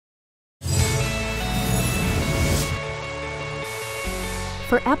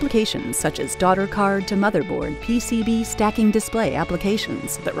For applications such as daughter card to motherboard PCB stacking display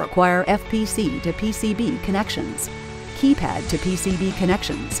applications that require FPC to PCB connections, keypad to PCB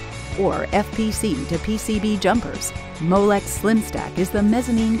connections, or FPC to PCB jumpers, Molex SlimStack is the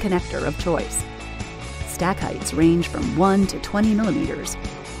mezzanine connector of choice. Stack heights range from 1 to 20 millimeters.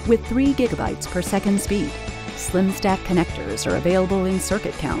 With 3 gigabytes per second speed, SlimStack connectors are available in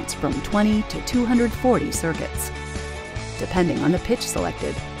circuit counts from 20 to 240 circuits. Depending on the pitch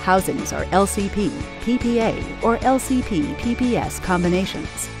selected, housings are LCP, PPA, or LCP PPS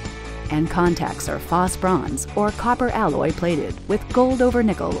combinations. And contacts are phos bronze or copper alloy plated with gold over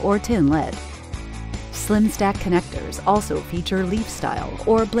nickel or tin lead. SlimStack connectors also feature leaf style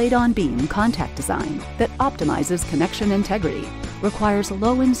or blade-on-beam contact design that optimizes connection integrity, requires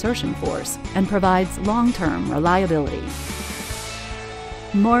low insertion force, and provides long-term reliability.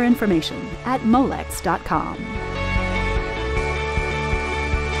 More information at molex.com.